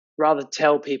rather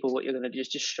tell people what you're going to do,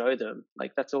 just show them.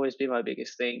 Like that's always been my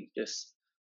biggest thing. Just,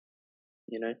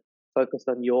 focus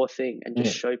on your thing and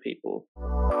just show people.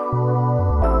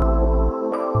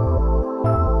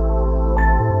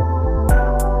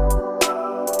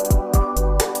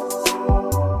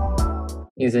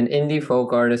 He's an indie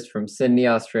folk artist from Sydney,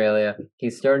 Australia. He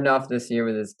started off this year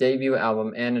with his debut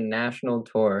album and a national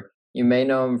tour. You may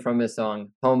know him from his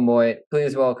song, Homeboy.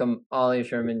 Please welcome Oly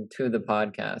Sherman to the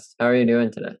podcast. How are you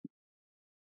doing today?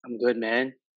 I'm good,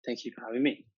 man. Thank you for having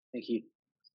me. Thank you.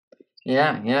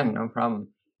 Yeah, no problem.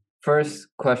 First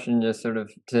question, just sort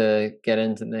of to get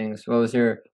into things. What was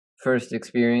your first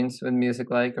experience with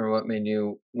music like, or what made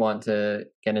you want to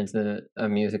get into a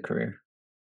music career?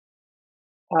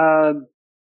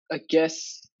 I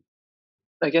guess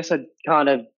I kind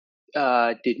of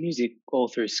did music all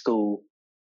through school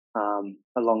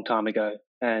a long time ago,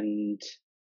 and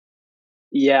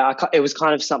it was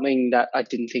kind of something that I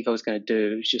didn't think I was going to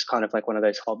do. It was just kind of like one of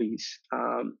those hobbies,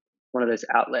 one of those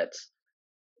outlets,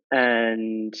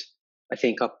 and I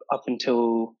think up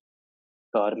until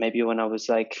maybe when I was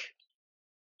like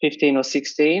 15 or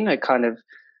 16, I kind of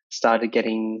started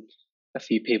getting a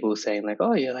few people saying like,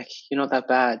 "Oh, you're not that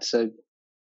bad." So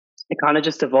it kind of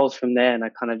just evolved from there, and I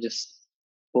kind of just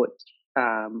put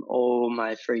all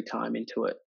my free time into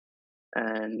it,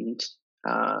 and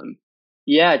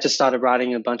I just started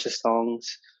writing a bunch of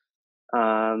songs.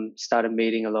 Started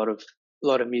meeting a lot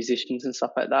of musicians and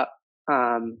stuff like that,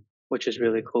 which was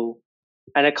really cool,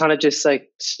 and it kind of just like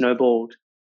snowballed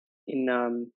in a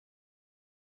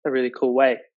really cool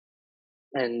way.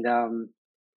 And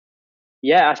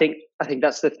I think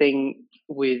that's the thing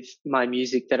with my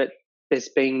music, that there's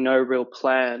been no real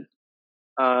plan.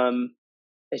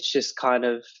 It's just kind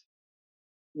of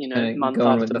month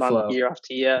after month, flow. year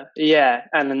after year. Yeah,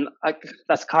 and then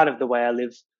that's kind of the way I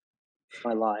live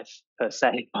my life per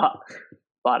se.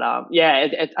 But I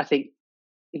think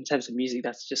in terms of music,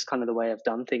 that's just kind of the way I've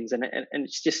done things, and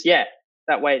it's just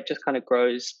that way it just kind of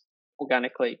grows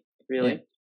organically, really. Yeah.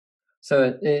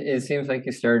 So it seems like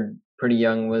you started pretty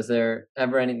young. Was there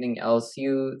ever anything else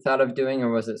you thought of doing, or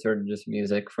was it sort of just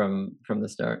music from the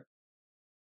start?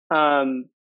 I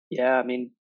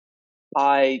mean,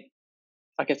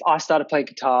 I guess I started playing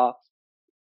guitar,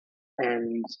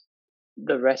 and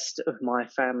the rest of my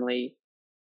family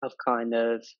have kind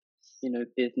of,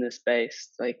 business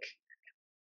based, like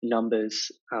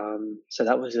numbers. So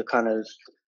that was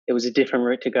it was a different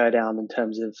route to go down in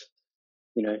terms of,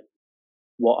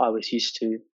 what I was used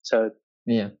to. So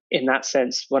in that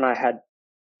sense, when I had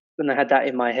that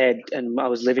in my head and I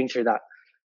was living through that,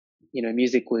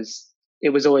 music was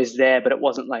always there, but it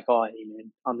wasn't like, I'll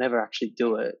never actually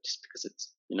do it just because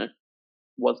it's,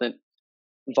 wasn't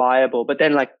viable. But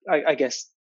then, like, I guess,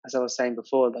 as I was saying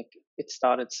before, like it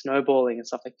started snowballing and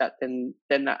stuff like that. Then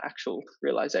that actual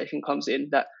realization comes in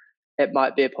that it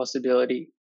might be a possibility.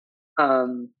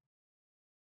 But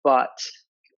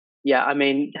yeah, I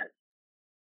mean,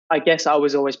 I guess I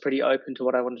was always pretty open to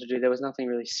what I wanted to do. There was nothing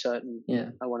really certain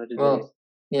I wanted to do.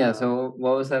 Yeah. So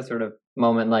what was that sort of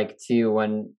moment like to you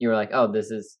when you were like, oh, this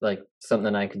is like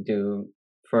something I could do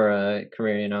for a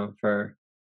career, for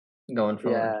going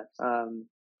forward?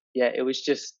 It was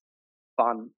just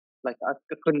fun. Like I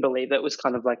couldn't believe it was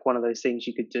kind of like one of those things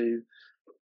you could do.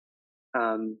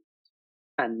 And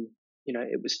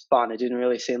it was fun. It didn't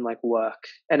really seem like work.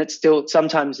 And it's still,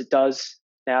 sometimes it does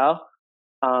now.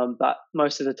 But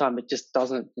most of the time it just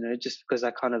doesn't, just because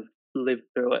I kind of lived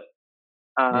through it.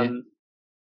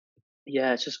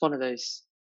 It's just one of those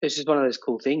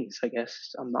cool things, I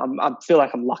guess. I feel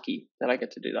like I'm lucky that I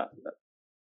get to do that. But.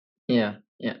 Yeah.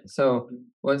 So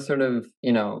what sort of,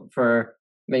 for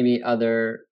maybe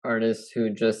other artists who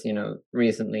just,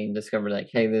 recently discovered like,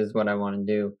 hey, this is what I want to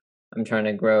do. I'm trying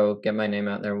to grow, get my name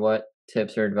out there. What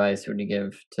tips or advice would you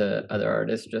give to other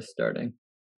artists just starting?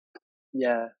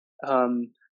 Yeah.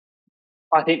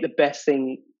 I think the best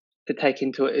thing to take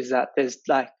into it is that there's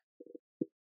like,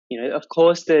 of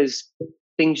course there's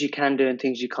things you can do and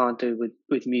things you can't do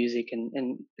with music and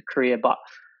the career, but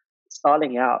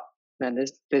starting out, man,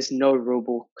 there's no rule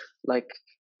book. Like,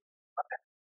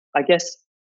 I guess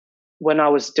when I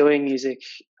was doing music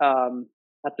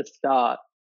at the start,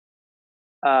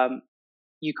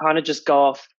 you kind of just go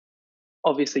off,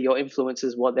 obviously your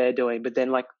influences, what they're doing, but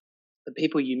then like the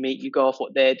people you meet, you go off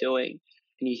what they're doing,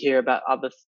 and you hear about other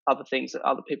things that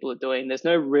other people are doing. There's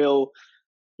no real,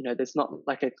 there's not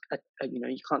like a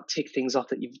you can't tick things off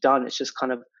that you've done. It's just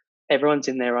kind of everyone's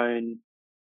in their own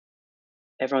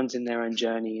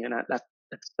journey, and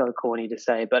that's so corny to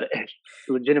say, but it's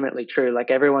legitimately true.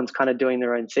 Like everyone's kind of doing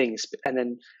their own things. And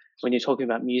then when you're talking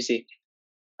about music,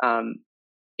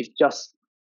 you've just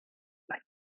like,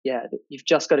 yeah, you've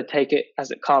just got to take it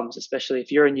as it comes, especially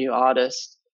if you're a new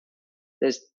artist.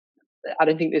 There's I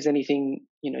don't think there's anything,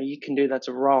 you can do that's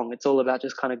wrong. It's all about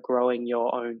just kind of growing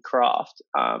your own craft.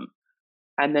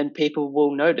 And then people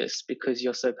will notice because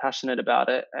you're so passionate about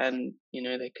it, and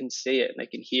they can see it and they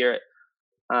can hear it.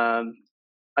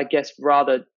 I guess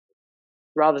rather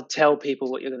tell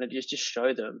people what you're going to do, just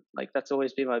show them. Like, that's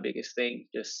always been my biggest thing.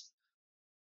 Just,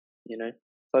 you know,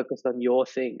 focus on your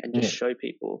thing and just Yeah. show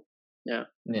people. Yeah.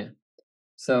 Yeah.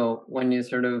 So when you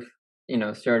sort of,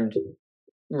 started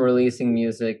releasing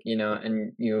music,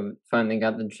 and you finally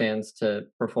got the chance to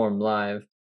perform live,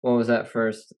 what was that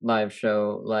first live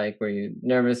show like? Were you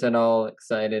nervous at all?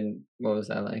 Excited? What was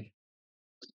that like?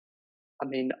 I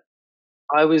mean,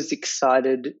 I was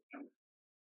excited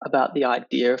about the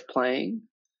idea of playing,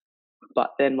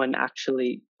 but then when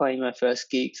actually playing my first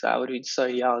gigs, I would have been so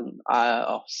young. I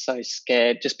was so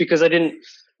scared just because I didn't,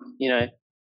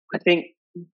 I think,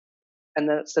 and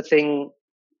that's the thing.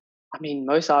 I mean,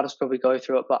 most artists probably go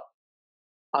through it, but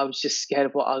I was just scared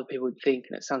of what other people would think.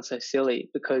 And it sounds so silly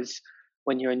because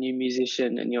when you're a new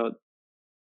musician and you're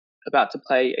about to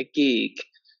play a gig,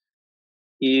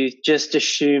 you just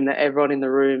assume that everyone in the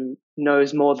room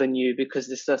knows more than you because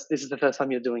this is the first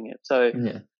time you're doing it. So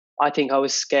Yeah. I think I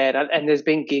was scared. And there's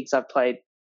been gigs I've played.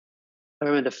 I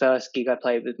remember the first gig I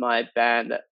played with my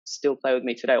band that still play with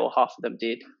me today, or half of them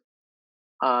did.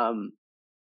 And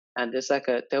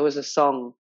there was a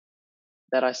song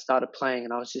that I started playing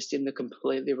and I was just in the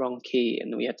completely wrong key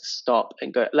and we had to stop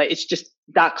and go. Like, it's just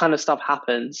that kind of stuff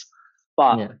happens.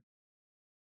 But Yeah.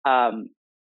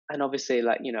 and obviously,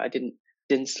 like, I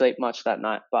didn't sleep much that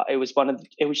night, but it was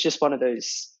just one of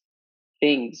those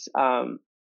things.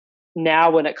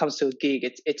 Now when it comes to a gig,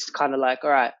 it's kind of like,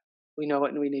 all right, we know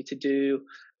what we need to do.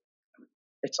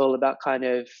 It's all about kind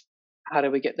of how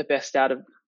do we get the best out of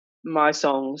my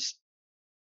songs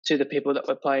to the people that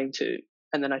we're playing to.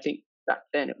 And then I think back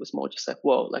then it was more just like,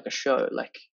 whoa, like a show,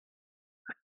 like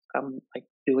I'm like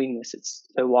doing this. It's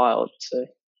so wild. So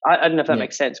I don't know if that Yeah.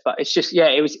 makes sense, but it's just, yeah,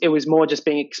 it was more just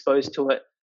being exposed to it,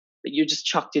 that you're just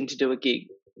chucked in to do a gig.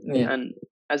 Yeah. And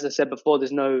as I said before,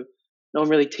 there's no one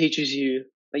really teaches you.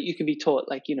 Like, you can be taught,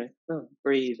 like,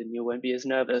 breathe and you won't be as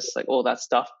nervous, like all that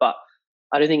stuff. But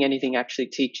I don't think anything actually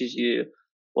teaches you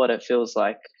what it feels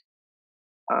like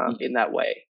in that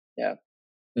way. Yeah.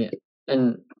 Yeah.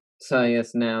 And so I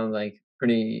guess now, like,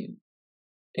 I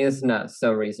guess not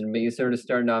so recent, but you sort of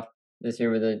started off this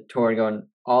year with a tour going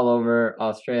all over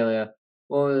Australia.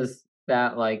 What was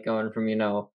that like, going from,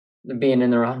 being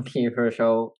in the wrong key for a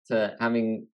show to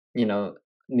having,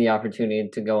 the opportunity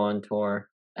to go on tour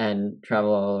and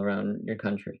travel all around your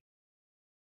country?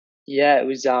 Yeah, it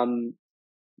was, I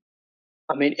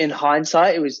mean, in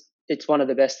hindsight, it's one of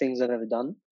the best things I've ever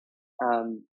done.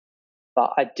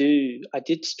 But I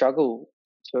did struggle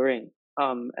touring.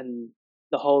 And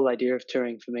the whole idea of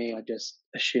touring for me, I just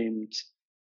assumed,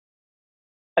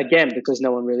 again, because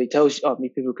no one really tells you. I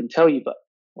mean, people can tell you, but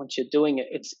once you're doing it,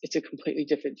 it's a completely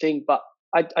different thing. But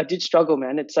I did struggle,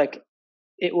 man. It's like,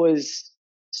 it was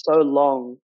so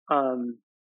long.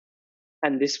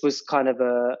 And this was kind of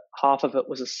half of it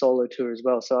was a solo tour as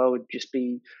well. So I would just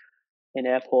be in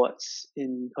airports,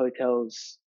 in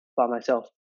hotels by myself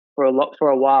for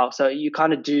a while. So you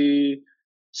kind of do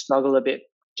struggle a bit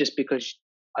just because,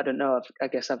 I don't know, I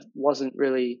guess I wasn't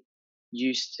really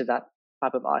used to that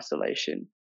type of isolation.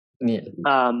 Yeah.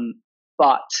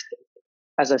 But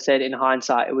as I said, in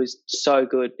hindsight, it was so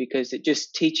good because it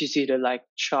just teaches you to, like,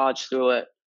 charge through it.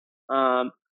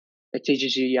 It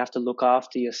teaches you have to look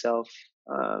after yourself.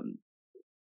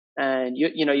 And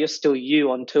you're still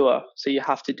you on tour, so you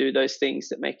have to do those things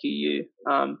that make you.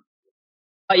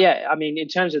 But yeah, I mean, in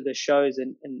terms of the shows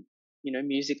and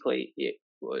musically, it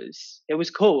was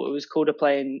cool. It was cool to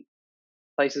play in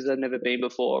places I've never been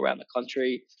before around the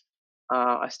country.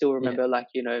 I still Yeah. remember, like,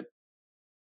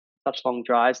 such long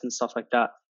drives and stuff like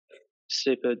that.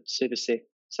 Super, super sick.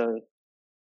 So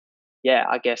yeah,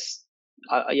 I guess,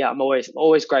 I'm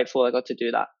always grateful I got to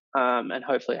do that. And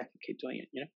hopefully I can keep doing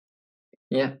it.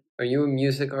 Yeah. Are you a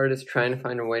music artist trying to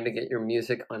find a way to get your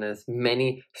music on as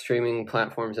many streaming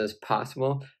platforms as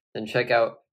possible? Then check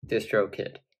out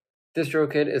DistroKid.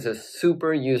 DistroKid is a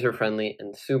super user-friendly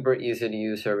and super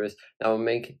easy-to-use service that will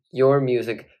make your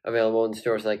music available in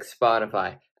stores like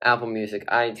Spotify, Apple Music,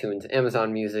 iTunes,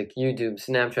 Amazon Music, YouTube,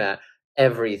 Snapchat,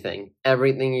 everything.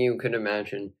 Everything you could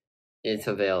imagine, it's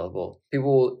available.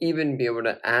 People will even be able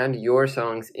to add your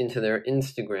songs into their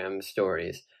Instagram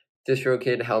stories.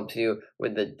 DistroKid helps you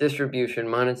with the distribution,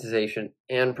 monetization,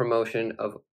 and promotion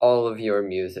of all of your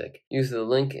music. Use the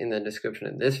link in the description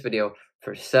of this video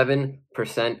for 7%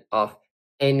 off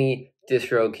any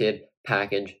DistroKid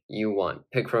package you want.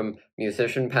 Pick from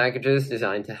musician packages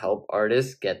designed to help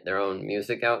artists get their own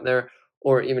music out there,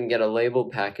 or even get a label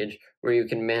package where you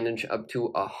can manage up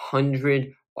to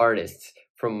 100 artists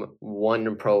from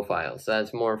one profile. So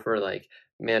that's more for like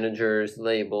managers,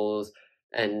 labels,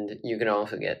 and you can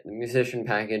also get the musician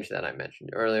package that I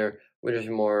mentioned earlier, which is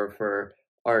more for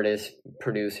artists,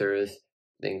 producers,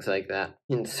 things like that.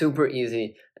 And super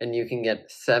easy, and you can get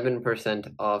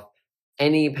 7% off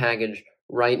any package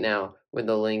right now with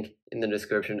the link in the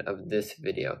description of this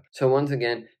video. So once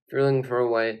again, if you're looking for a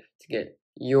way to get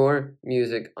your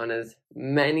music on as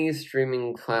many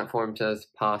streaming platforms as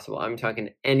possible, I'm talking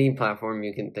any platform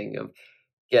you can think of,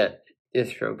 get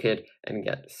DistroKid and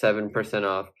get 7%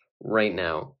 off right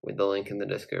now with the link in the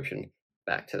description.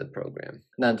 Back to the program.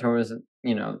 That tour was,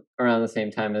 around the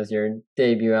same time as your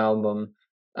debut album,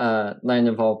 Land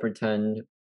of All Pretend.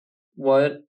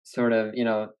 What sort of,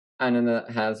 I know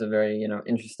that has a very,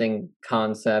 interesting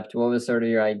concept. What was sort of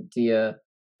your idea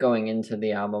going into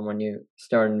the album when you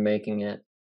started making it?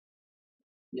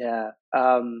 Yeah.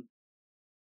 I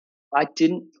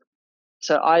didn't.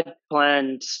 So I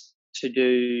planned to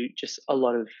do just a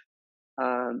lot of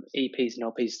EPs and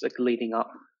LPs like leading up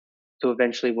to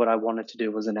eventually what I wanted to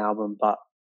do was an album. But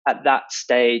at that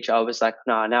stage, I was like,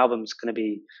 no, an album's going to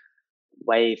be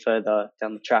way further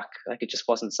down the track. Like it just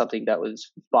wasn't something that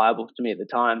was viable to me at the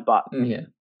time. But Yeah.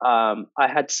 I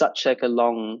had such like a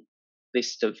long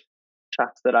list of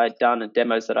tracks that I'd done and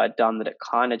demos that I'd done that it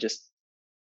kind of just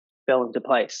fell into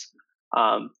place.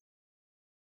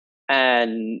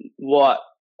 And what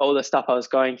all the stuff I was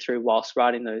going through whilst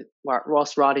writing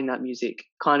that music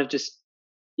kind of just,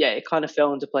 it kind of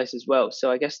fell into place as well.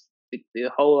 So I guess the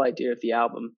whole idea of the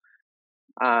album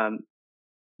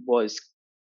was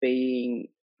being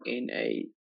in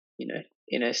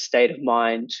a state of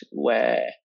mind where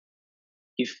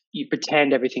you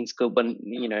pretend everything's good when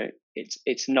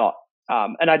it's not.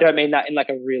 And I don't mean that in like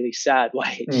a really sad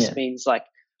way. It just means like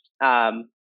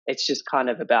it's just kind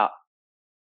of about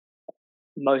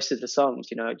most of the songs,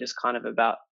 just kind of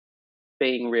about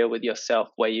being real with yourself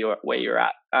where you're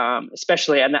at.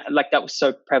 Especially, and that was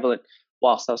so prevalent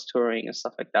whilst I was touring and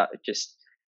stuff like that. It just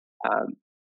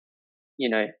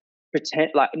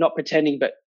not pretending,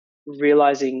 but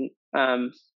realizing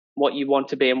what you want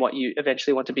to be and what you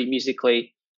eventually want to be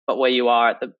musically, but where you are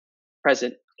at the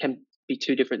present can be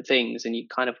two different things, and you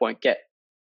kind of won't get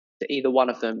to either one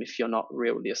of them if you're not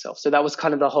real with yourself. So that was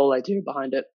kind of the whole idea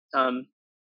behind it. And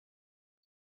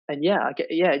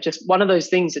just one of those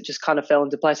things that just kind of fell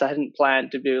into place. I hadn't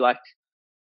planned to do like,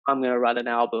 I'm going to write an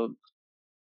album.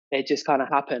 It just kind of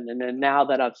happened. And then now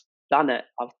that I've done it,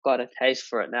 I've got a taste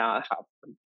for it now.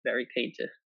 I'm very keen to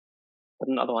put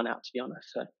another one out, to be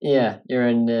honest. So yeah, you're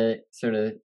in to sort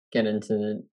of get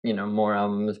into, more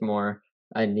albums, more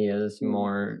ideas,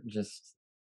 more just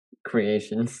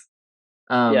creations.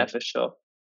 Yeah, for sure.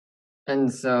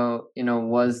 And so,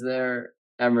 was there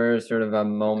ever sort of a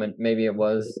moment, maybe it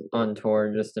was on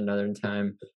tour just another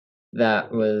time,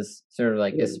 that was sort of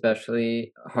like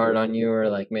especially hard on you, or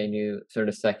like made you sort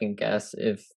of second guess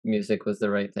if music was the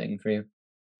right thing for you?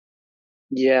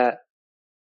 Yeah.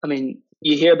 I mean,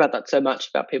 you hear about that so much,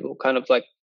 about people kind of like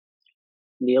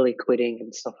nearly quitting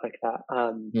and stuff like that.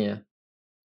 Yeah.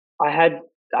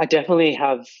 I definitely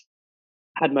have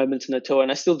had moments in the tour,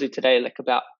 and I still do today, like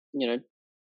about,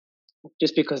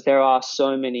 just because there are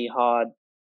so many hard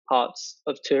parts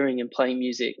of touring and playing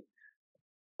music,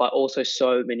 but also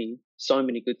so many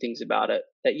good things about it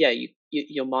that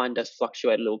your mind does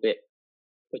fluctuate a little bit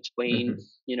between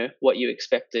what you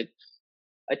expected.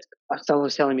 Someone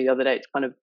was telling me the other day, it's kind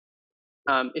of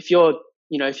if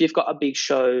you've got a big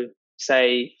show,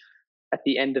 say at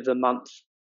the end of the month,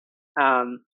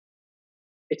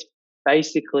 it's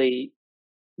basically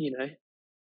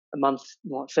a month,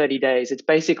 30 days. It's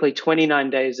basically 29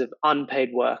 days of unpaid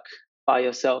work by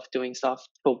yourself doing stuff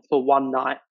for one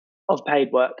night of paid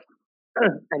work.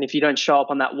 And if you don't show up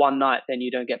on that one night, then you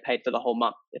don't get paid for the whole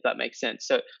month, if that makes sense.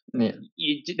 So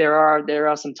there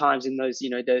are some times in those,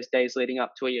 those days leading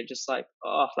up to where you're just like,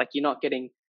 like you're not getting,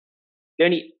 the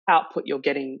only output you're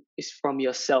getting is from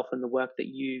yourself and the work that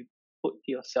you put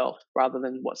to yourself rather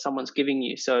than what someone's giving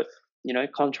you. So,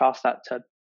 contrast that to,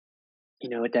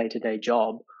 a day-to-day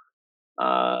job.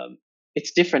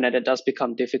 It's different and it does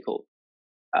become difficult.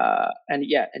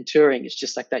 And touring is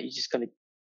just like that. You're just kind of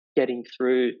getting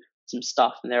through some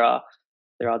stuff, and there are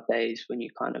days when you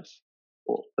kind of,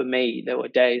 well, for me, there were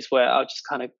days where I'll just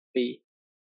kind of be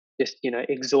just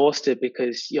exhausted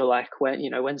because you're like,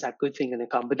 when's that good thing going to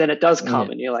come? But then it does come,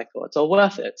 and you're like, well, it's all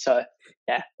worth it. So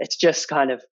it's just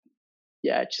kind of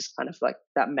yeah, it's just kind of like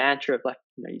that mantra of like,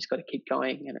 you just got to keep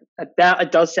going. And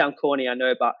it does sound corny, I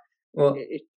know, but Well,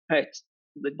 it's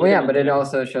well, yeah, legitimate. but it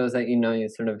also shows that, you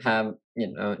sort of have,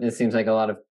 it seems like a lot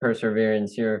of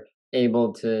perseverance. You're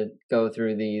able to go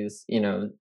through these,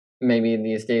 maybe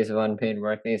these days of unpaid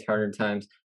work, these harder times,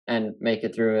 and make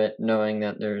it through it, knowing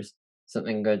that there's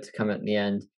something good to come at the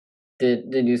end.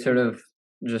 Did you sort of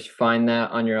just find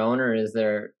that on your own, or is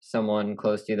there someone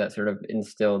close to you that sort of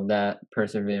instilled that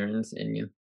perseverance in you?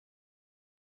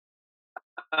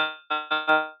 Um,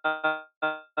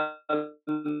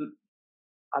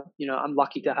 I'm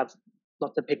lucky to have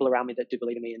lots of people around me that do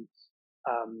believe in me, and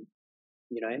um,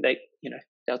 they,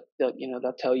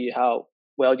 they'll tell you how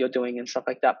well you're doing and stuff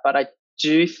like that. But I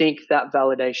do think that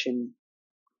validation,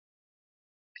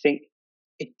 I think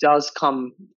it does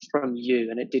come from you,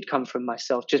 and it did come from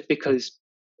myself, just because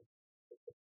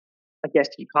I guess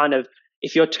you kind of,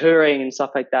 if you're touring and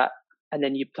stuff like that, and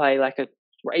then you play like a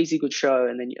crazy good show,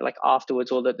 and then you like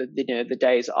afterwards, or the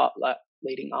days up like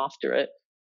leading after it,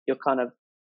 you're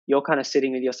kind of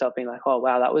sitting with yourself being like, oh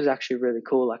wow, that was actually really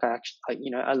cool. Like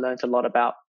I learned a lot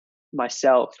about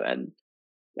myself, and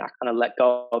I kind of let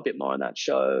go a bit more on that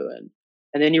show,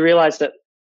 and then you realize that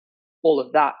all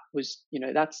of that was,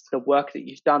 that's the work that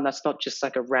you've done. That's not just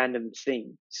like a random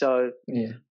thing. So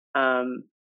Yeah.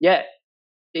 yeah,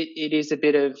 it is a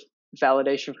bit of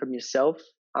validation from yourself,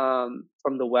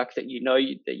 from the work that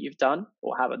that you've done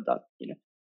or haven't done,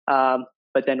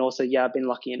 but then also, yeah, I've been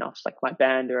lucky enough. Like my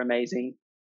band are amazing.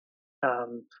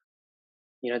 Um,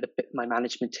 my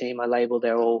management team, my label,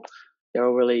 they're all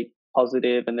really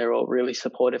positive, and they're all really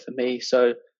supportive of me.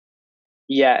 So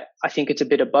yeah, I think it's a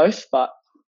bit of both, but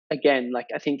again, like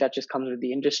I think that just comes with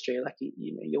the industry. Like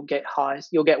you'll get highs,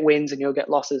 you'll get wins, and you'll get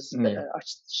losses that Yeah. are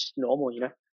just normal.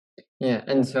 Yeah.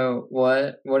 And so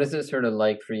what is it sort of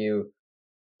like for you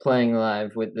playing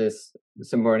live with this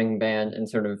supporting band and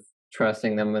sort of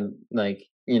trusting them with, like,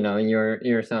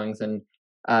 your songs, and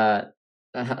uh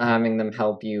having them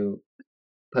help you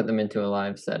put them into a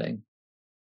live setting?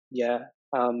 Yeah,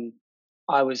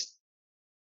 I was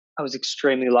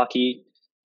extremely lucky,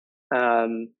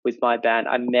 with my band.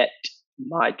 I met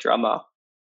my drummer,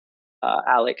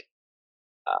 Alec.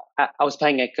 I was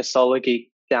playing a solo gig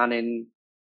down in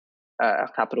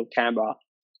capital Canberra,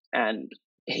 and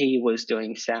he was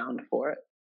doing sound for it.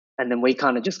 And then we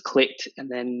kind of just clicked. And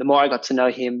then the more I got to know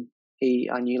him,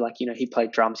 I knew, like, he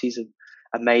played drums. He's an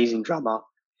amazing drummer.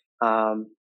 Um,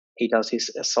 he does his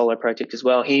a solo project as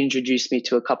well. He introduced me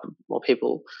to a couple more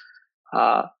people, who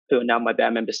are now my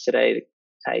band members today.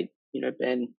 Tate,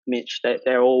 Ben, Mitch.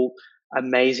 They're all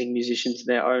amazing musicians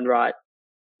in their own right,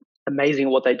 amazing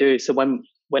at what they do. So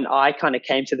when I kind of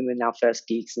came to them in our first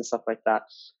gigs and stuff like that,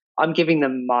 I'm giving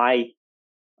them my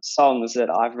songs that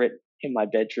I've written in my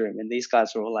bedroom, and these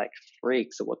guys are all like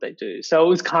freaks at what they do. So it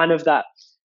was kind of that,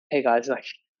 hey guys, like,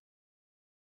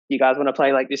 you guys want to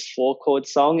play like this 4-chord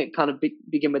song? It kind of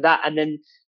begin with that, and then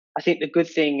I think the good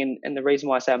thing, and the reason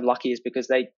why I say I'm lucky, is because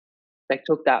they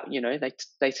took that,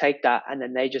 they take that, and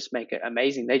then they just make it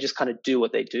amazing. They just kind of do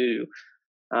what they do.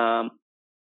 Um,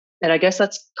 and I guess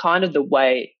that's kind of the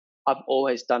way I've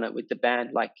always done it with the band.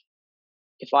 Like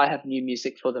if I have new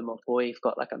music for them, or we've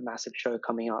got like a massive show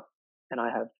coming up and I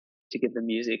have to give them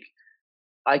music,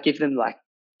 I give them like,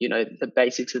 the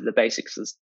basics of the basics of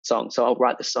the song. So I'll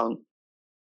write the song,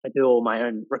 I do all my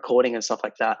own recording and stuff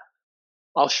like that.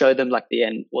 I'll show them like the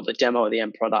end, or the demo, or the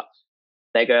end product.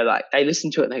 They go like, they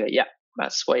listen to it and they go, yeah,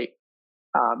 that's sweet.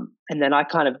 And then I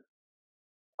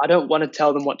don't want to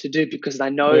tell them what to do, because I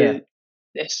know Yeah.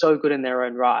 they're so good in their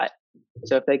own right.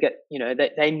 So if they get,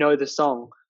 they know the song,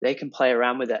 they can play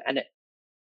around with it. And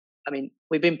I mean,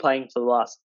 we've been playing for the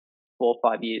last 4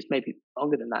 or 5 years, maybe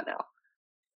longer than that now.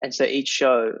 And so each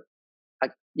show,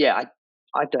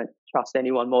 I don't trust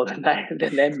anyone more than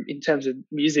than them in terms of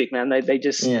music, man. They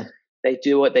just, Yeah. they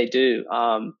do what they do.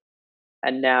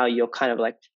 And now you're kind of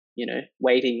like,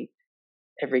 waiting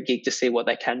every gig to see what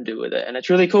they can do with it, and it's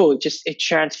really cool. It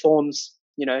transforms.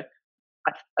 I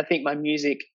think my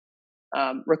music,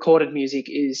 recorded music,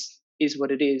 is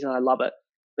what it is, and I love it.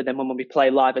 But then when we play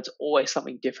live, it's always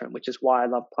something different, which is why I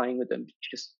love playing with them.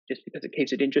 Just because it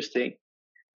keeps it interesting.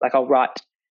 Like we'll write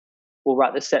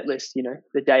the set list,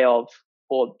 the day of,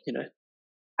 or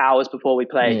hours before we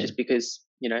play, Yeah. just because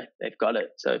they've got it.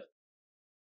 So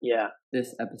yeah.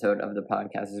 This episode of the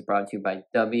podcast is brought to you by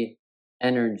W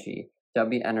Energy.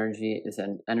 W Energy is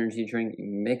an energy drink you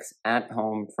mix at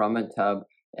home from a tub.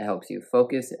 It helps you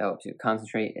focus, it helps you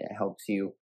concentrate, it helps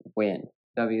you win.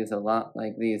 W is a lot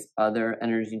like these other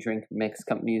energy drink mix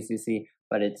companies you see,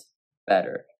 but it's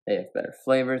better. They have better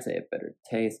flavors, they have better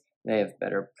taste, they have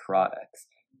better products.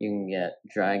 you can get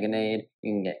Dragonade,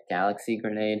 you can get Galaxy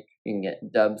Grenade, you can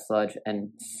get Dub Sludge, and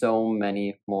so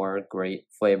many more great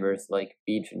flavors like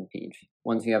Beach and Peach.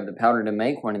 Once you have the powder to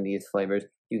make one of these flavors,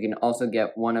 you can also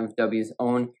get one of W's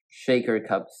own shaker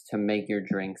cups to make your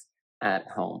drinks at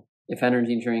home. If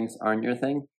energy drinks aren't your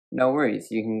thing, no worries.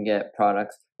 You can get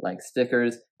products like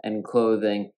stickers and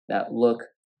clothing that look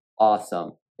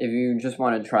awesome. If you just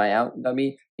want to try out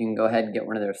W, you can go ahead and get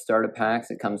one of their starter packs.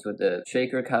 It comes with a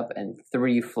shaker cup and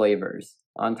 3 flavors.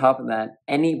 On top of that,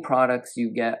 any products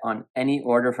you get on any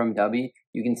order from W,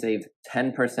 you can save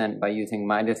 10% by using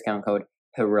my discount code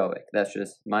Heroek. That's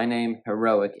just my name,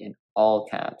 Heroek, in all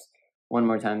caps. One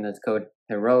more time, that's code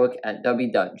Heroek at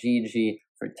w.gg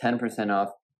for 10% off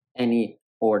any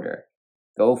order.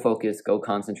 Go focus, go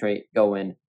concentrate, go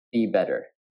in, be better.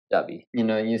 W.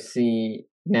 You see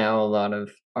now a lot of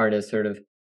artists sort of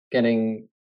getting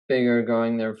bigger,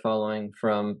 growing their following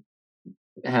from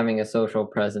having a social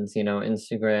presence,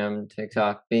 Instagram,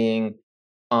 TikTok, being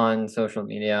on social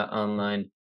media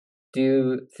online. Do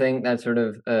you think that's sort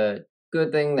of a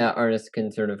good thing that artists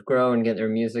can sort of grow and get their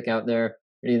music out there?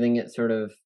 Or do you think it sort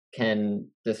of can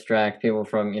distract people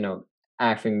from,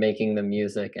 actually making the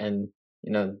music and,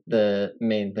 the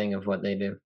main thing of what they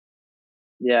do?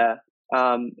 Yeah,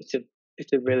 it's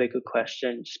a really good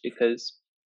question, just because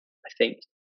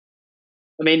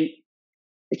I mean,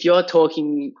 if you're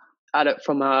talking at it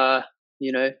from a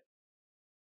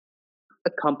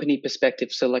company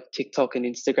perspective, so like TikTok and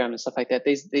Instagram and stuff like that,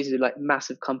 these are like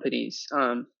massive companies,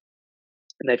 and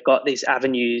they've got these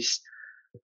avenues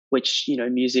which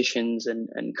musicians and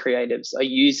creatives are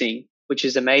using, which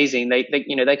is amazing.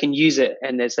 They can use it,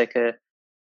 and there's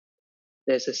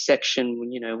a section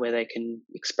where they can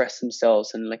express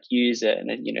themselves and like use it, and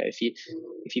then if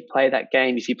you play that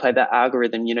game, if you play that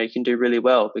algorithm, you can do really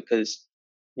well, because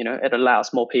it allows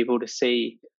more people to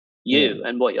see you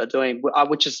and what you're doing,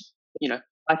 which is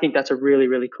I think that's a really,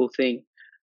 really cool thing.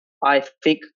 I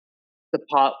think the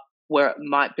part where it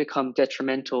might become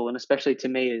detrimental, and especially to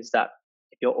me, is that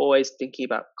if you're always thinking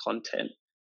about content,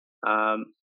 um,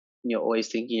 you're always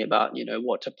thinking about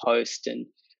what to post, and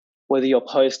whether your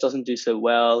post doesn't do so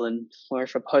well, or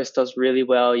if a post does really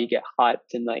well, you get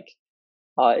hyped, and like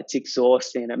it's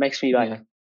exhausting. It makes me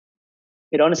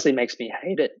it honestly makes me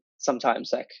hate it sometimes.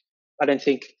 Like, I don't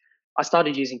think I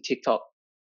started using TikTok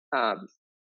um,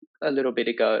 a little bit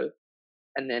ago,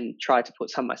 and then tried to put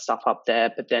some of my stuff up there,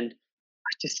 but then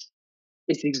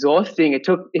it's exhausting. It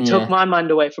took my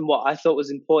mind away from what I thought was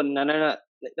important. I know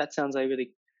that sounds like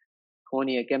really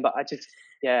corny again, but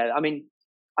I mean,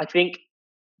 I think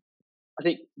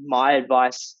my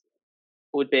advice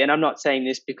would be, and I'm not saying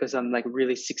this because I'm like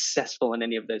really successful in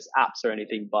any of those apps or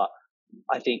anything, but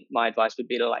I think my advice would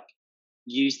be to like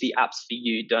use the apps for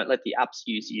you. Don't let the apps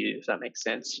use you, if that makes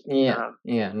sense. No,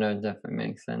 it definitely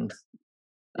makes sense.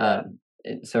 Yeah.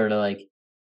 It's sort of like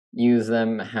use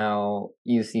them how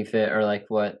you see fit, or like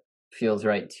what feels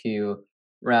right to you,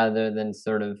 rather than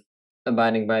sort of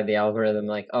abiding by the algorithm,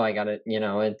 like, oh, I gotta,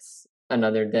 it's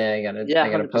another day, Yeah, I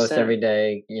gotta post 100%. every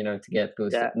day, to get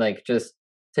boosted. Yeah. Like, just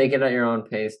take it at your own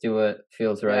pace, do what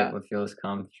feels right, Yeah. what feels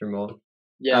comfortable.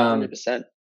 Yeah, um 100%.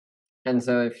 and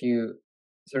so if you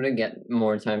sort of get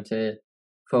more time to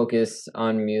focus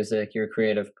on music, your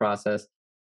creative process,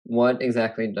 what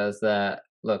exactly does that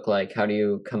look like? How do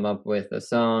you come up with a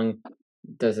song?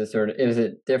 Is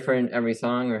it different every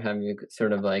song, or have you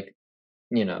sort of like,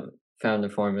 you know, found a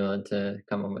formula to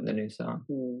come up with a new song?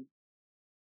 Mm.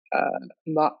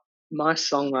 My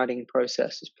songwriting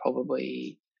process has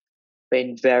probably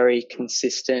been very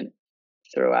consistent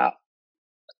throughout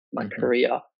my Mhm.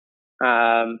 career.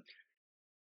 Um,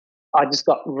 I just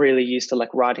got really used to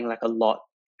like writing like a lot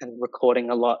and recording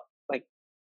a lot. Like,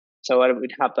 so I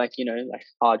would have like like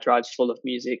hard drives full of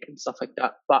music and stuff like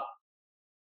that. But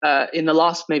in the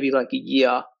last maybe like a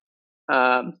year,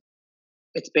 um,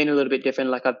 it's been a little bit different.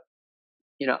 Like I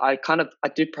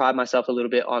do pride myself a little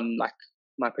bit on like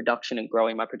my production and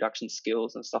growing my production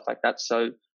skills and stuff like that.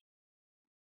 So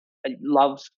I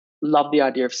love the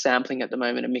idea of sampling at the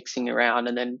moment and mixing around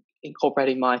and then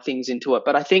incorporating my things into it.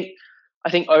 But I think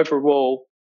overall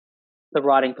the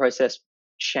writing process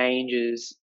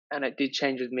changes, and it did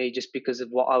change with me just because of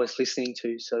what I was listening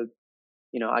to. So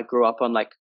I grew up on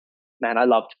like, man, I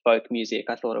loved folk music.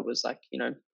 I thought it was like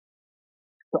and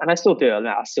I still do. I mean,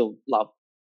 I still love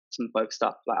some folk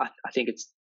stuff. Like I think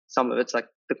some of it's like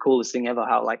the coolest thing ever.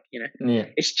 How like Yeah.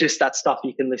 it's just that stuff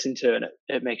you can listen to, and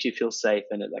it makes you feel safe,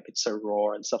 and it's so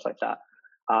raw and stuff like that.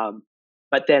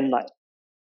 But then like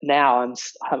now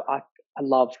I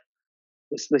love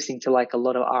listening to like a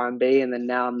lot of R&B, and then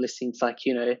now I'm listening to like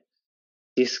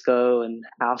disco and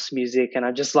house music, and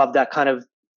I just love that kind of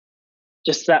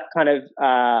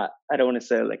I don't want to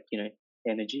say like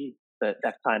energy, but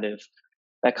that kind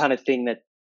of thing that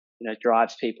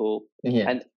drives people, Yeah.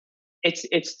 and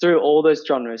it's through all those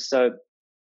genres. So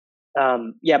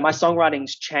yeah, my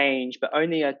songwriting's changed, but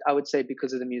only I would say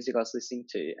because of the music I was listening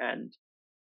to, and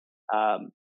um,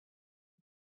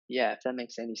 yeah, if that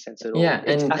makes any sense at all. Yeah,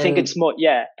 It's I think it's more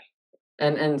yeah.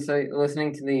 and so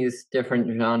listening to these different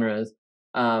genres,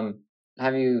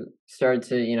 have you started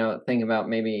to, think about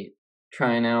maybe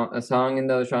trying out a song in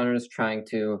those genres, trying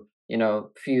to,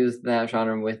 fuse that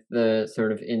genre with the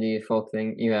sort of indie folk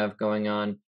thing you have going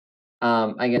on?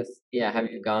 I guess, yeah, have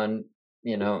you gone,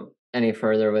 any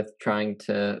further with trying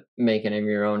to make any of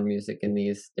your own music in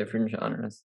these different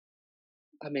genres?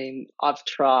 I mean, I've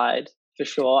tried for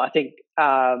sure. I think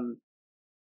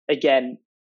again,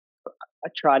 I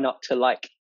try not to like.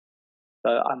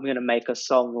 So I'm gonna make a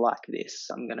song like this.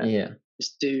 I'm gonna Yeah.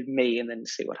 just do me and then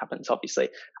see what happens. Obviously,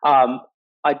 um,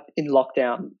 I in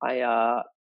lockdown,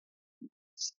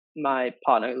 my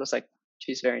partner was like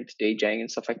she's very into DJing and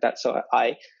stuff like that. So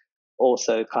I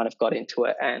also kind of got into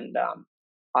it, and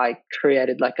I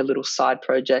created like a little side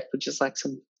project, which is like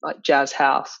some like jazz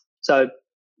house. So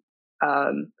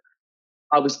um,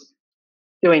 I was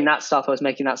doing that stuff. I was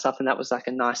making that stuff, and that was like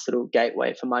a nice little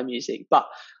gateway for my music. But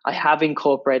I have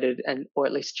incorporated and or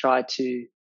at least tried to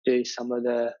do some of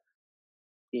the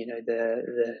you know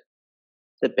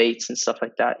the beats and stuff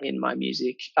like that in my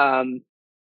music.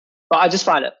 But I just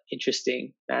find it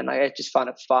interesting, and I just find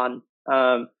it fun.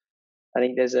 I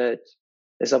think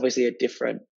there's obviously a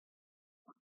different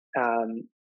um,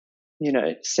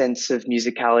 sense of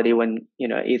musicality when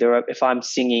either if I'm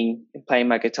singing and playing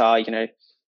my guitar,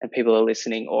 and people are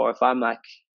listening, or if I'm like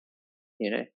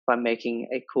if I'm making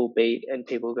a cool beat and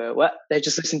people go, well, they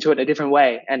just listen to it a different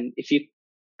way. And if you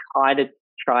kind of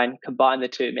try and combine the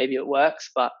two, maybe it works.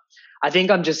 But I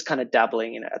think I'm just kind of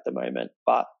dabbling in it at the moment.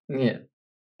 But Yeah.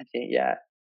 I think, yeah,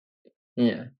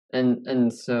 Yeah.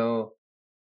 And so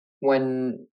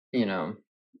when,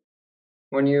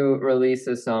 when you release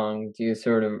a song, do you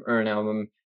sort of or an album,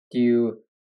 do you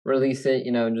release it,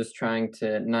 just trying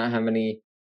to not have any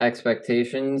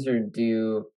expectations, or do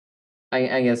you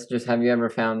I guess just have you ever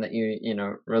found that you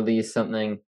release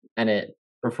something and it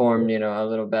performed, a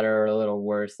little better or a little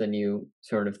worse than you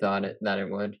sort of thought it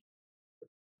would?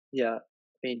 yeah. I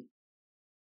mean,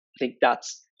 think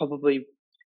that's probably,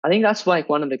 I think that's like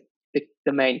one of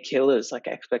the main killers, like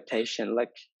expectation. Like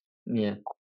Yeah.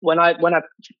 when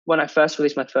I first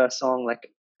released my first song like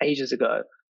ages ago,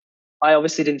 I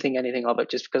obviously didn't think anything of it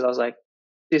just because I was like,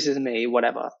 this is me,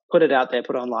 whatever. Put it out there,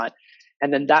 put it online.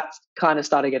 And then that kind of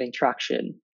started getting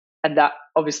traction. And that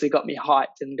obviously got me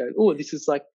hyped and go, oh, this is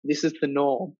the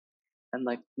norm. And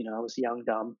like, I was young,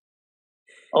 dumb.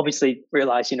 Obviously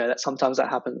realized, that sometimes that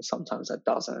happens, sometimes that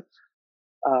doesn't.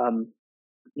 Um,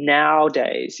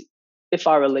 Nowadays, if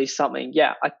I release something,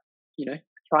 yeah, I,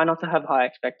 try not to have high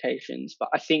expectations, but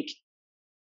I think,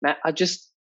 man, I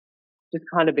just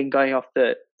kind of been going off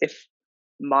if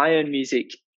my own music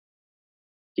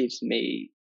gives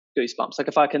me goosebumps. Like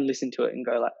if I can listen to it and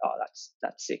go like, oh,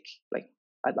 that's sick. Like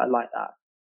I like that.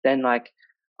 Then like,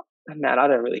 man, I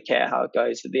don't really care how it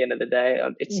goes at the end of the day.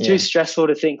 It's too Yeah. stressful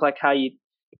to think like how you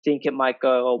think it might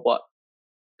go or what,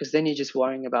 because then you're just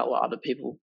worrying about what other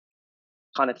people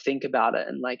kind of think about it.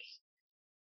 And like,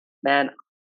 man,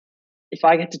 if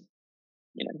I get to,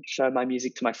 show my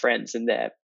music to my friends and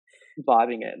they're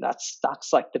vibing it, that's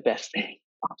like the best thing.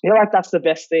 I feel like that's the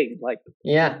best thing. Like,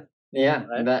 Yeah. Yeah.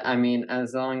 right? That I mean,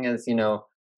 as long as,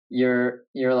 you're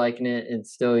liking it,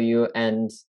 it's still you and,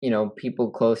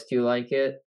 people close to you like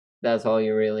it, that's all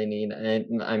you really need.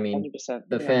 And I mean, 100%.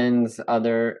 the Yeah. fans,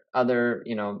 other,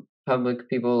 public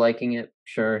people liking it,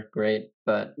 sure, great.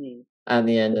 But Mm. at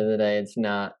the end of the day, it's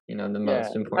not, the Yeah.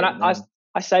 most And important thing.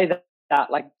 I say that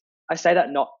like, I say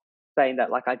that not saying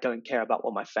that like I don't care about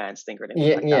what my fans think or anything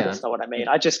Yeah, like that. yeah, That's not what I mean.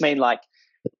 I just mean like,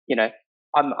 you know,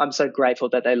 I'm so grateful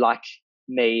that they like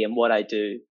me and what I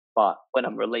do. But when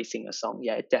I'm releasing a song,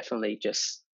 yeah, definitely you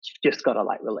just gotta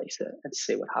like release it and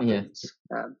see what yeah, happens.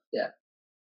 Yeah.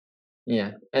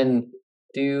 yeah. And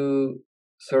do you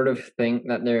sort of think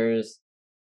that there's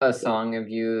a song of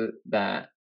you that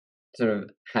sort of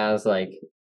has like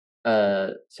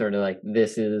sort of like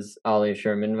this is Ollie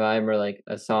Sherman vibe, or like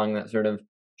a song that sort of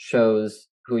shows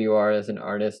who you are as an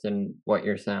artist and what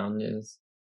your sound is?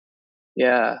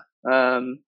 Yeah.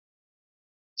 Um,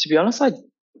 to be honest, I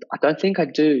don't think I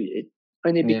do.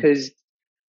 Only Yeah, because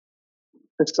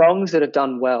the songs that have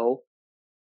done well,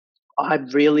 I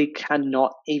really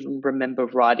cannot even remember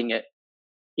writing it.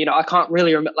 I can't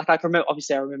really remember. Like I remember,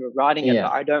 obviously, I remember writing it, but Yeah.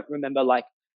 I don't remember like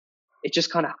it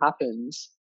just kind of happens.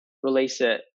 Release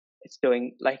it. It's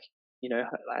doing like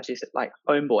as you said, like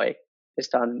Homeboy has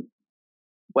done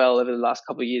well over the last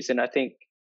couple of years, and I think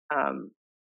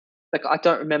like I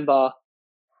don't remember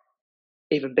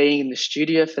even being in the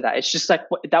studio for that. It's just like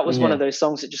that was one of Yeah. those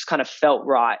songs that just kind of felt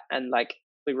right, and like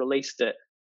we released it,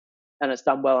 and it's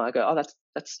done well, and I go, oh,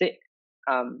 that's sick.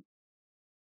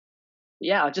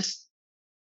 Yeah, I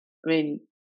mean,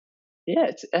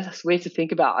 yeah, it's weird to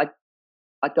think about.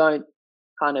 I don't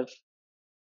kind of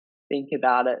think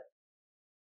about it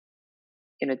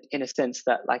in a sense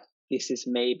that like this is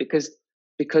me, because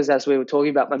as we were talking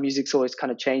about, my music's always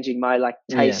kind of changing. My like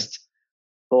Yeah. taste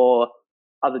for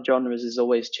other genres is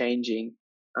always changing.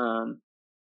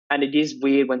 And it is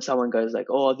weird when someone goes like,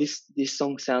 "Oh, this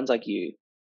song sounds like you,"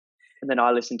 and then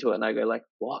I listen to it and I go like,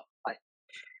 "What? Like,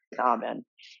 nah, man."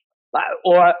 Like,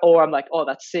 or I'm like, "Oh,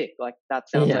 that's sick. Like that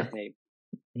sounds Yeah. like me."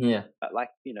 Yeah. But like,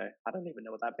 I don't even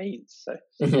know what that means. So,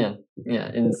 Yeah.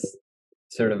 Yeah. It's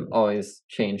sort of always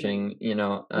changing,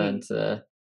 mm, it's a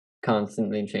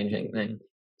constantly changing thing.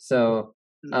 So,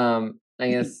 mm. I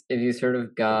guess if you sort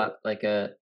of got like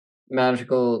a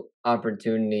magical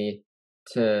opportunity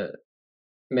to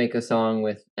make a song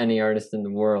with any artist in the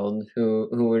world, who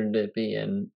would it be,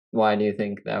 and why do you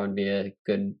think that would be a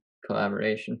good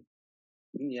collaboration?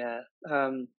 Yeah.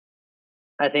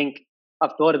 I think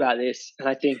I've thought about this, and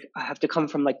I think I have to come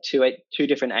from like two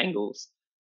different angles.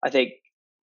 I think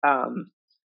um,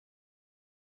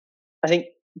 I think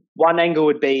one angle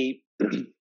would be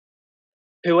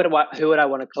who would I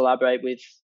want to collaborate with,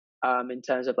 in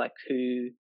terms of like who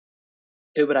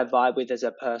would I vibe with as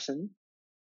a person,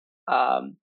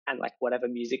 and like whatever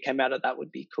music came out of that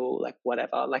would be cool, like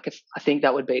whatever. Like if I think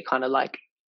that would be kind of like,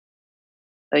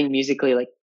 I think musically, like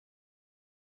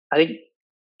I think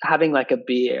having like a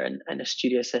beer and a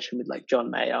studio session with like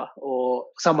John Mayer or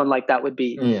someone like that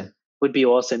Yeah. would be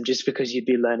awesome, just because you'd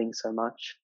be learning so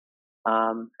much.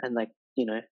 And like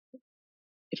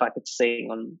if I could sing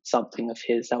on something of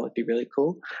his, that would be really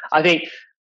cool. I think,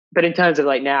 but in terms of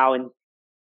like now, and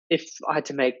if I had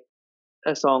to make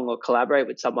a song or collaborate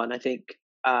with someone, I think,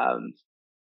 um,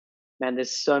 man,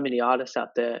 there's so many artists out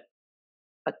there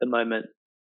at the moment,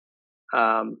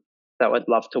 um, that I would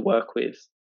love to work with.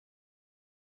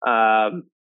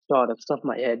 God, off the top of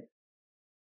my head,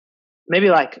 maybe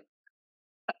like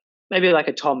maybe like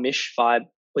a Tom Misch vibe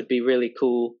would be really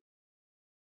cool.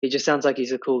 He just sounds like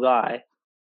he's a cool guy,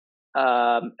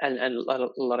 and a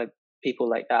lot of people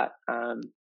like that.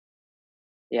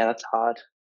 Yeah, that's hard.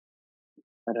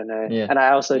 I don't know, Yeah. and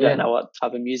I also don't Yeah. know what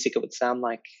type of music it would sound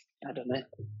like. I don't know.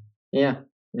 Yeah.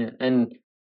 Yeah. And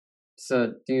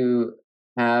so do you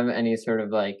have any sort of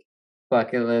like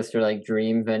bucket list or like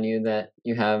dream venue that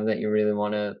you have that you really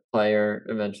want to play or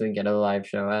eventually get a live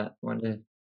show at one day?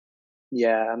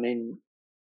 Yeah, I mean,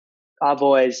 I've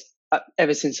always,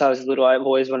 ever since I was little, I've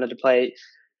always wanted to play,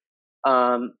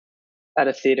 um, at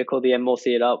a theater called the Enmore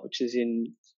Theatre, which is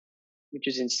in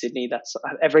Sydney. That's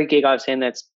every gig I've seen.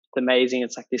 That's amazing.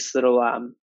 It's like this little,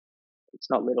 it's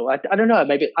not little. I don't know.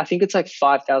 Maybe I think it's like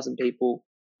 5,000 people,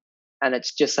 and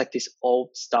it's just like this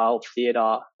old style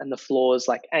theater, and the floor is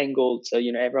like angled, so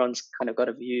everyone's kind of got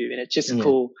a view, and it's just a Yeah.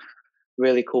 cool,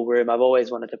 really cool room. I've always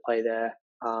wanted to play there.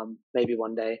 Maybe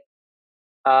one day.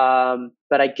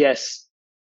 But I guess,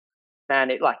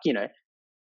 man, it like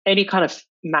any kind of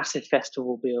massive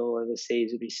festival bill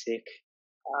overseas would be sick.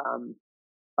 Um,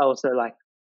 I also like,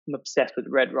 I'm obsessed with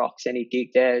Red Rocks. Any gig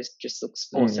there just looks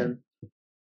Yeah. awesome.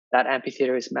 That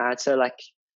amphitheater is mad. So like,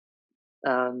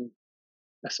 um,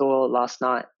 I saw last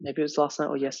night, maybe it was last night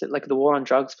or yesterday, like the War on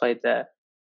Drugs played there,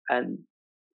 and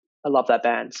I love that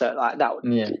band. So like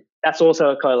Yeah. that's also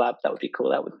a collab. That would be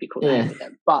cool. That would be cool to hang Yeah. with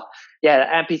them. But yeah,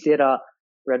 the amphitheater,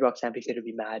 Red Rocks amphitheater would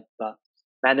be mad. But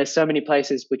man, there's so many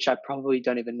places which I probably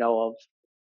don't even know of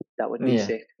that would be Yeah.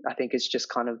 sick. I think it's just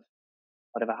kind of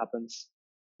whatever happens.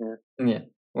 Yeah, Yeah.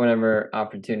 Whatever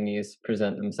opportunities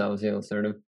present themselves, you'll sort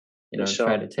of, for try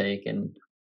sure. to take and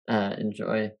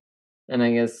enjoy. And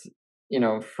I guess,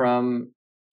 from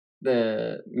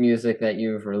the music that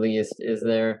you've released, is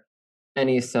there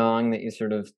any song that you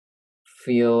sort of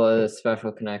feel a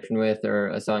special connection with, or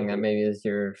a song that maybe is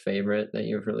your favorite that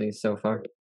you've released so far?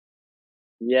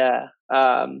 Yeah.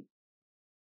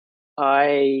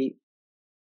 I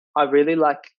I really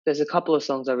like. There's a couple of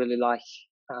songs I really like.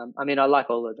 I mean, I like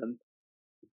all of them.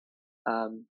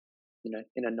 Um,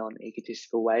 in a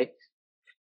non-egotistical way.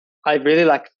 I really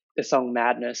like the song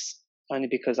 "Madness" only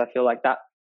because I feel like that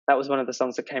was one of the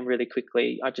songs that came really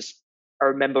quickly. I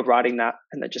remember writing that,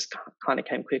 and it just kind of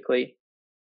came quickly.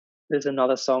 there's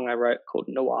another song I wrote called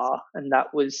Noir, and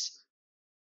that was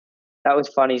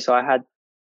funny. So I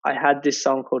had this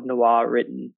song called Noir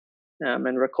written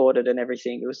and recorded and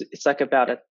everything. It's like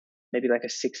about a maybe like a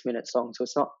 6 minute song, so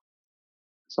it's not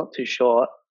too short.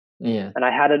 Yeah. And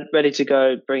I had it ready to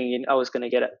go, bringing in. I was going to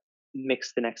get it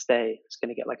mixed the next day. I was going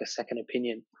to get like a second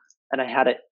opinion, and I had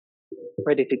it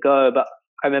ready to go. But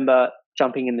I remember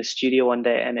jumping in the studio one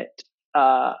day, and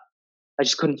I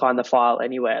just couldn't find the file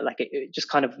anywhere. Like it just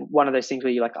kind of one of those things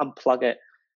where you like unplug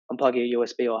your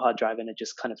USB or hard drive, and it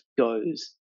just kind of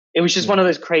goes. It was just one Yeah. of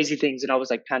those crazy things, and I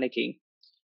was like panicking.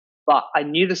 But I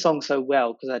knew the song so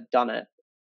well because I'd done it.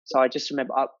 So I just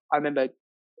remember. I remember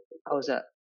I was at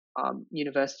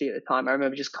university at the time. I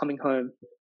remember just coming home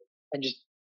and just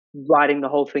writing the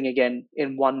whole thing again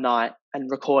in one night and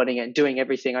recording it and doing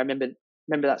everything. I remember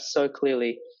that so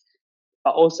clearly.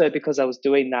 But also because I was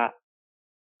doing that,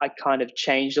 I kind of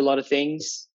changed a lot of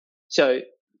things. So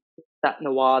that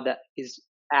Noir that is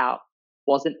out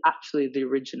wasn't actually the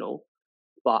original,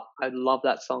 but I love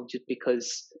that song just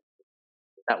because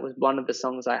that was one of the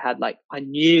songs I had. Like I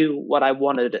knew what I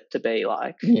wanted it to be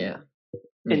like. Yeah.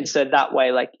 Yeah. And so that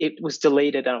way, like it was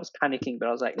deleted and I was panicking, but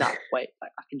I was like, nah, wait,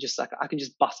 like, I can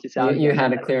just bust this out You again.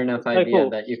 had a Like, clear enough so idea cool.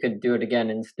 that you could do it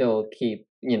again and still keep,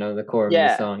 the core of the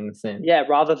Yeah. song the same. Yeah.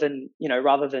 Rather than,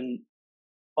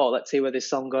 oh, let's see where this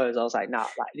song goes. I was like, nah,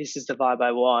 like this is the vibe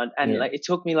I want. And Yeah. like, it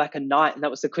took me like a night, and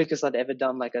that was the quickest I'd ever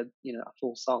done like a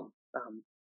full song.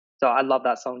 So I love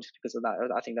that song just because of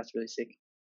that. I think that's really sick.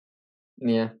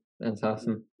 Yeah. That's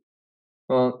awesome.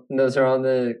 Well, those are all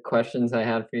the questions I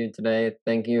had for you today.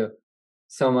 Thank you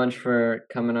so much for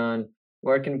coming on.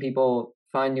 Where can people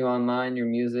find you online, your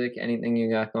music, anything you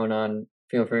got going on?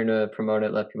 Feel free to promote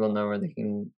it, let people know where they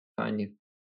can find you.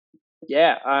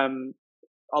 Yeah.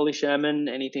 Oly Sherman,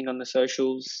 anything on the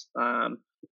socials,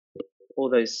 all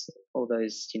those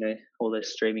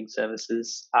streaming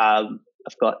services. I've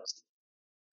got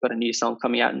a new song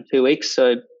coming out in 2 weeks,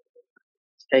 so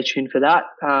stay tuned for that.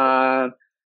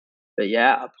 But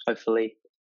yeah, hopefully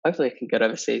I can get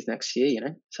overseas next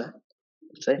year. So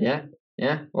we'll see. Yeah.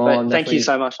 Yeah. Well, I'll But thank you definitely,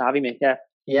 so much for having me. Yeah,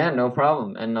 yeah, no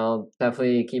problem. And I'll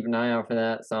definitely keep an eye out for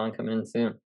that song coming in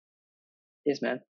soon. cheers, man.